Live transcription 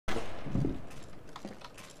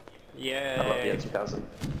Yeah. I love the N2000.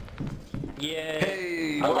 Yeah.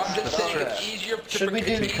 Hey, well, I'm just saying it's easier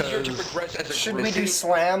to progress as a Should group. we do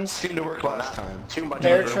slams? Seemed to work last time. Too much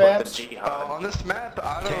Bear of traps? the On this map,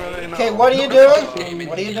 I don't really know. Okay, what are you doing?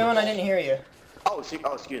 What are you doing? I didn't hear you. Oh,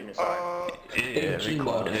 excuse me, sorry. Yeah,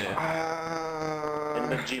 G-mod. In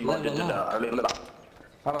the G-mod, I don't know.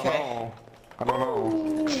 I don't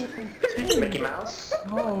know. Mickey Mouse?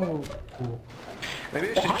 Oh.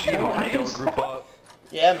 Maybe I should G-mod and go group up.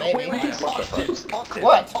 Yeah, maybe. Austin.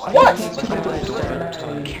 What? What?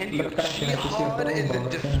 Can you G-mod and then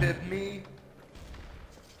defib me?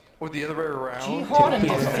 Or the other way around? G-mod and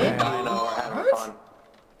defib? I know, we're having fun.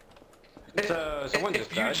 Someone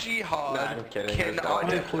just If you died. G-hod, can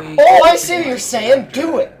I please... Oh, I see what you're saying.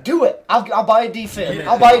 Do it. Do it. I'll buy a defib.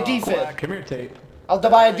 I'll buy a defib. Come here, Tate. I'll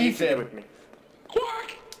buy a defib.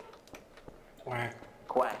 Quack! Quack.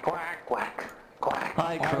 Quack, quack, quack, quack.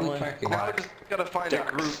 Hi, Curlin. Now I just gotta find a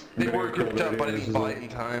group. They were grouped up, but I didn't buy it in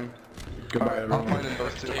time. Goodbye, I'll find them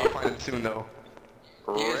both soon. I'll find them soon, though.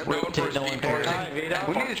 He is known for his speed.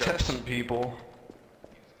 We need to test some people.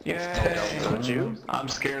 Don't you? I'm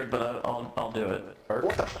scared, but I'll do it.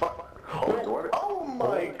 What the fuck? Oh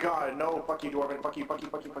my god, no, fuck you, Dwarven, fuck you, fuck you,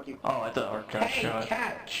 fuck you, fuck you. Oh, I thought our cat shot.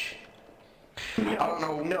 Catch. I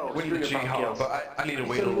don't know when to G-hod, but I need to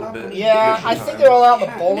wait a little bit. Yeah, I think they're all out in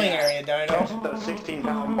the bowling area, Dino. The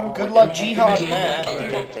 16-pound ball. Good luck Jihad in that.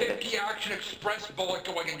 50 action express bullet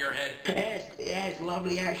going in your head. Yes,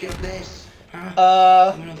 lovely action, this.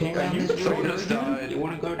 Uh, You wanna go down this Someone just route? died. You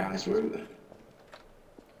wanna go down this route?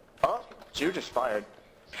 Oh, Jew just fired.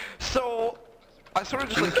 So, I sort of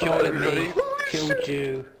just like killed everybody. Killed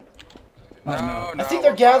you. No, I think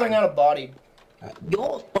they're gathering out a body.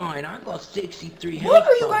 You're fine, I got 63 health. What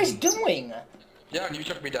are you guys buddies. doing? Yeah, and you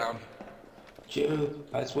took me down. Joe,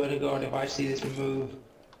 I swear to God, if I see this move.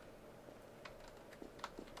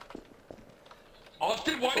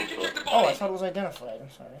 Austin, why did you check the Oh, I body? thought it was identified.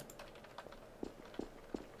 I'm sorry.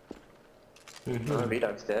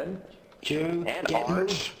 V-Dog's dead. Joe, And get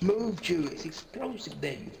Arch. move, Joe. It's explosive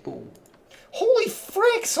there, you fool. Holy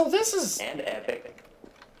frick! So this is. And Epic.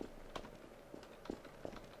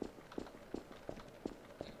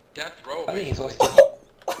 Death row. I think it's like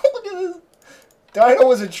Look at this. Dino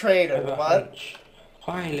was a traitor. What?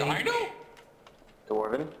 Hi, Lee. Dino?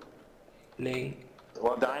 Dwarven. Lee.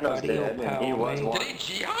 Well, Dino's Buddy, dead, your and he pal, was mate. one. Did he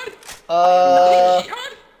jihad? Did Uh. he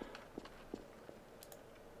jihad?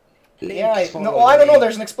 Yeah, Link's no, following I don't know. me.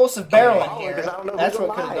 There's an explosive barrel in Oh, here. because I don't know That's who's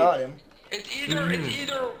what could have alive. got him.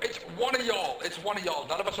 It's one of y'all. It's one of y'all.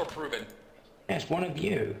 None of us are proven. Yes, one of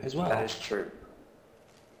you as well. That is true.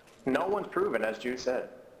 No one's proven, as Jew said.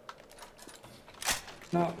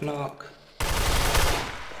 Knock, knock.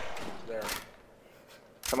 There.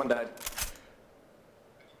 Someone died.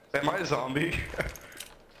 Am I a zombie?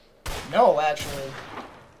 No, actually,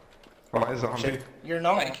 Am I a zombie? you're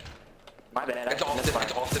not. Like, My bad. it's That's Austin. fine.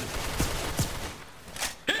 It's Austin.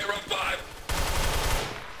 Hero 5.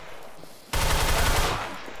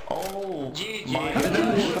 Oh, My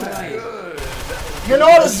Good. You're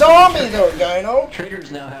not a zombie though, Dino.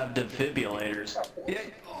 traders now have defibrillators. Yeah.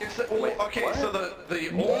 Okay. So the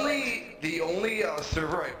only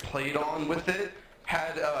server I played on with it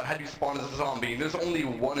had you spawn as a zombie. There's only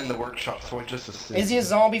one in the workshop, so I just assumed. Is he a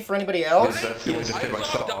zombie for anybody else? That's the only defib I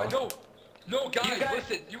saw. No, guys,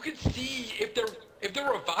 listen. You can see if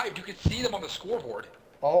they're revived. You can see them on the scoreboard.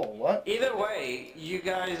 Oh, what? Either way, you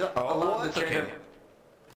guys allow the trader. Okay.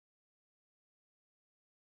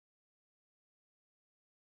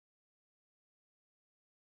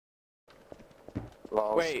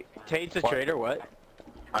 Lols. Wait, Tate's a traitor, what?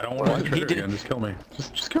 I don't want to trigger again. Just kill me.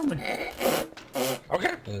 Just kill me.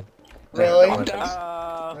 Okay. Really? I'm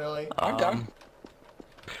down. Really? I'm down.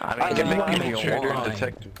 I can make me me a trader and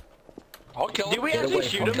detective. I'll kill him. Did we actually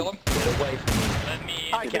shoot him? Kill him. Let me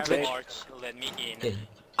Hi, in, Cabbage. March. Let me in.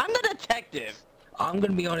 I'm the detective. I'm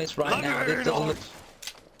gonna be honest right now. This doesn't look.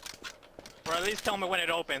 Or at least tell me when it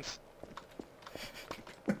opens.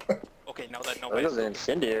 Okay, now that There's nobody's... an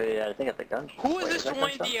incendiary, I think, at the gun. Who is Wait,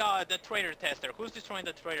 destroying that gunshot? the trader tester? Who's destroying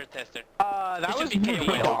the trader tester? That It was should be me.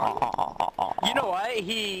 KO. You know what?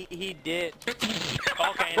 He did.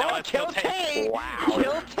 Okay, now it's kill still Tate. Tate. Wow.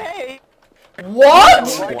 Kill Tate. What?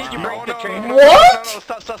 Why did you break the trader? What?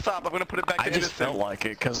 No, stop. I'm gonna put it back to I just innocent. felt like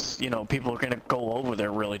it, cause you know people are gonna go over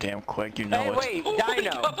there really damn quick. You know Hey, it. wait,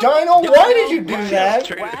 Dino. Dino, why did you do that?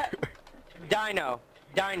 What? Dino.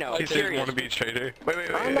 He I'm said he curious. want to be a trader.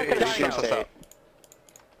 Wait. I'm not gonna Stop.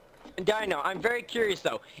 Dino, I'm very curious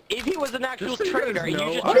though. If he was an actual Just so trader and guys you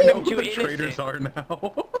know, just I turned know him who to the traders innocent. are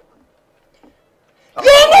now.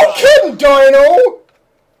 Yeah, no kidding, Dino!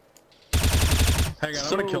 Hang on,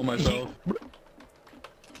 gonna kill myself.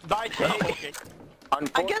 Bye, Tate.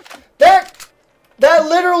 I guess That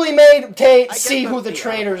literally made Tate see that's who the the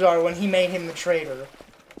traitors are when he made him the traitor.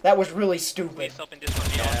 That was really stupid. Open this one,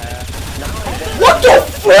 yeah. What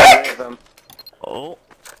the frick? Oh.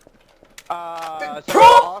 Bro,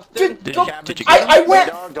 Austin, I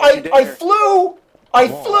went, I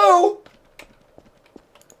flew.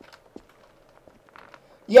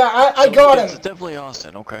 Yeah, I got It's him. definitely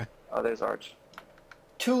Austin, okay. Oh, there's Arch.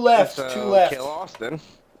 Two left, So, two left. Kill Austin.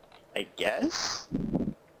 I guess?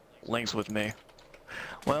 Link's with me.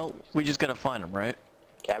 Well, we just gotta find him, right?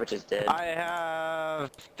 Cabbage is dead. I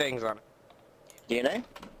have things on him. DNA?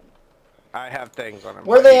 I have things on him.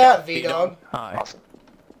 Where they at, V-Dog? Hi. Awesome.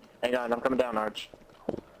 Hang on, I'm coming down, Arch.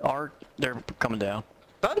 They're coming down.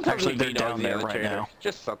 Something tells Actually, me they're V-Dog's down the there other right traitor. now.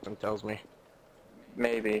 Just something tells me.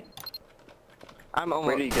 Maybe. I'm almost...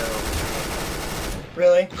 Where do you go?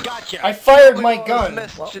 Really? Gotcha! I fired my gun.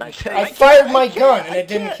 Nice. I fired my gun and it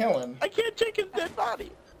didn't kill him. I can't take his dead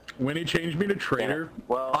body. When he changed me to traitor,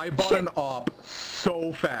 Well, I bought an op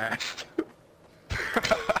so fast.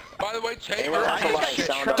 By the way, Tate, Anyone has a light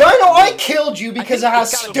sound on? Dino, I killed you because of how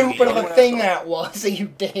it's gotta be stupid of a V-Dog. thing that was that you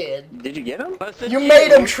did. Did you get him? You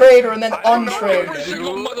made him traitor and then Every untraded.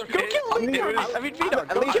 single mother Go kill him, dude. I mean, V-Dog, At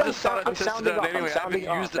go least kill I'm him. sounding off. I'm sounding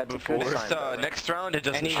off. used it That's a good before. sign. Next round, it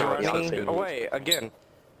doesn't And he's show us. running away again.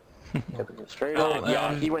 Traitor?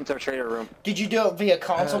 Yeah, he went to our traitor room. Did you do it via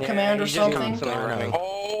console command or he's just something? constantly running.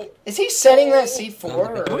 Oh, Is he setting that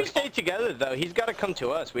C4 If we or? stay together, though, he's got to come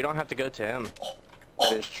to us. We don't have to go to him.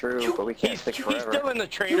 That is true, but we can't stick He's forever. still in the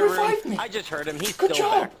traitor You room. revived me. I just heard him. He's Good still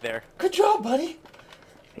job. back there. Good job, buddy.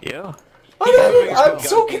 Yeah. I'm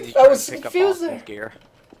so He's confused. I trying was to pick up confused Austin's there. gear.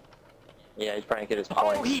 Yeah, he's trying to get his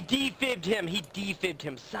Oh, point. he defibbed him. He defibbed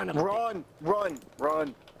him. Son of a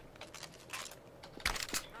Run!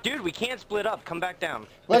 Dude, we can't split up. Come back down.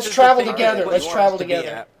 Let's This is travel the same together. place Let's he travel wants to be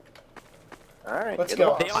together. at. Alright, Let's get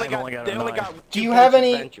go. off. They only I've only got a got knife. Do you have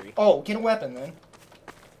any? Entry. Oh, get a weapon then.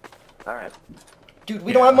 Alright. Dude,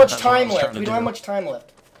 we don't have much that's what I time was trying left. to We don't have do. much time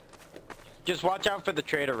left. Just watch out for the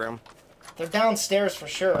trader room. They're downstairs for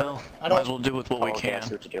sure. Well, I might as don't. well do with what we Okay, I can.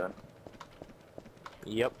 see what you're doing.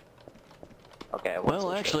 Yep. Okay,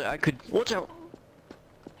 Well, actually, I could... Watch out!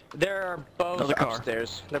 They're both Another car.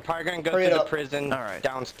 upstairs. They're probably gonna go Hurry through it the up. prison Alright.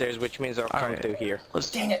 downstairs, which means they'll come Alright. through here. Let's...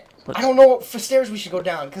 Dang it! Let's- I don't know what for stairs we should go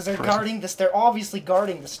down because they're Prison. guarding this. They're obviously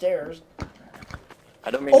guarding the stairs.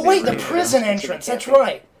 I don't mean Oh to be wait, the rude, prison but I'm entrance. thinking That's camping.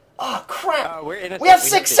 right. Oh crap! We're innocent. We have have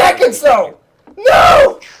 6 to- seconds though.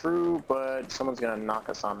 No! True, but someone's gonna knock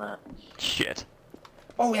us on that. Shit.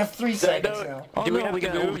 Oh, we have 3 seconds now. Oh Do we no, have we to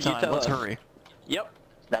got move? You overtime. tell Let's us. hurry. Yep.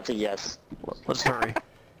 That's a yes. Let's hurry.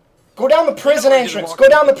 Go down the prison Or just entrance. walk Go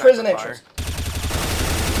down the into prison fire. entrance.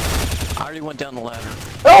 I already went down the ladder.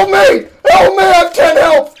 Help me! Help me! I have 10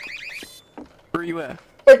 health. Where are you at?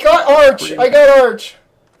 I got Arch. I got Arch.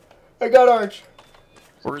 I got Arch.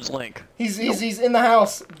 Where's Link? He's in the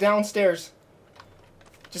house downstairs.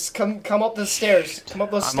 Just come up the stairs. Come up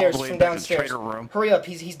those I'm all stairs the way from back to the downstairs. trader room. Hurry up.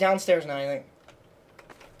 He's downstairs now, I think.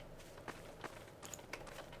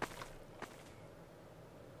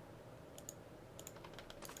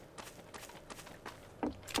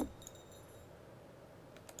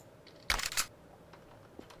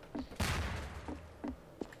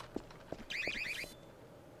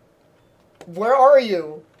 Where are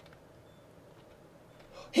you?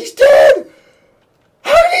 He's dead!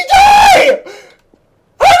 How did he die?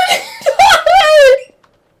 How did he die?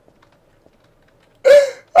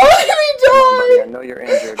 How did he Come on, buddy, I die? know you're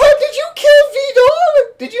injured. How did you kill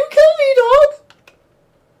V-Dog? Did you kill V-Dog?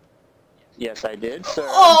 Yes, I did, sir.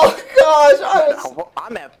 Oh gosh,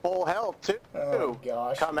 I'm at full health, too. Oh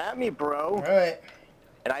gosh. Come at me, bro. Alright.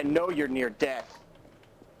 And I know you're near death.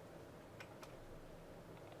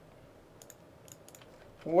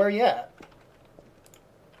 Where you at?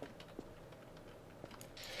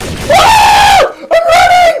 Ah!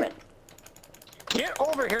 I'm running! Get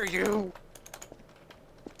over here, you!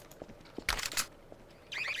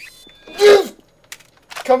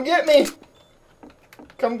 Come get me!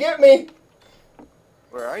 Come get me!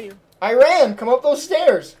 Where are you? I ran! Come up those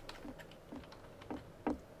stairs!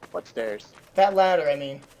 What stairs? That ladder, I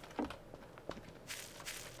mean.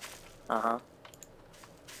 Uh-huh.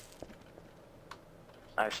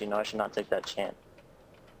 Actually, no, I should not take that chance.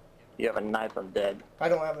 You have a knife, I'm dead. I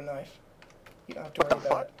don't have a knife. You don't have to worry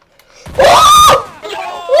about it. Oh!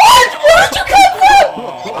 What? Where did you come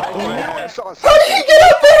from? How did he get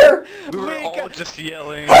up there? We were all just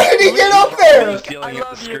yelling. How did he get up there? Just yelling at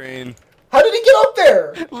the screen. How did he get up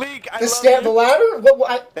there? Leak, I The ladder?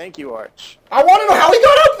 Thank you, Arch. I want to know how he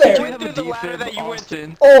got up He there! went through the ladder that you went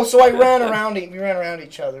to. Oh, so I ran around him. We ran around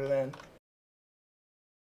each other then.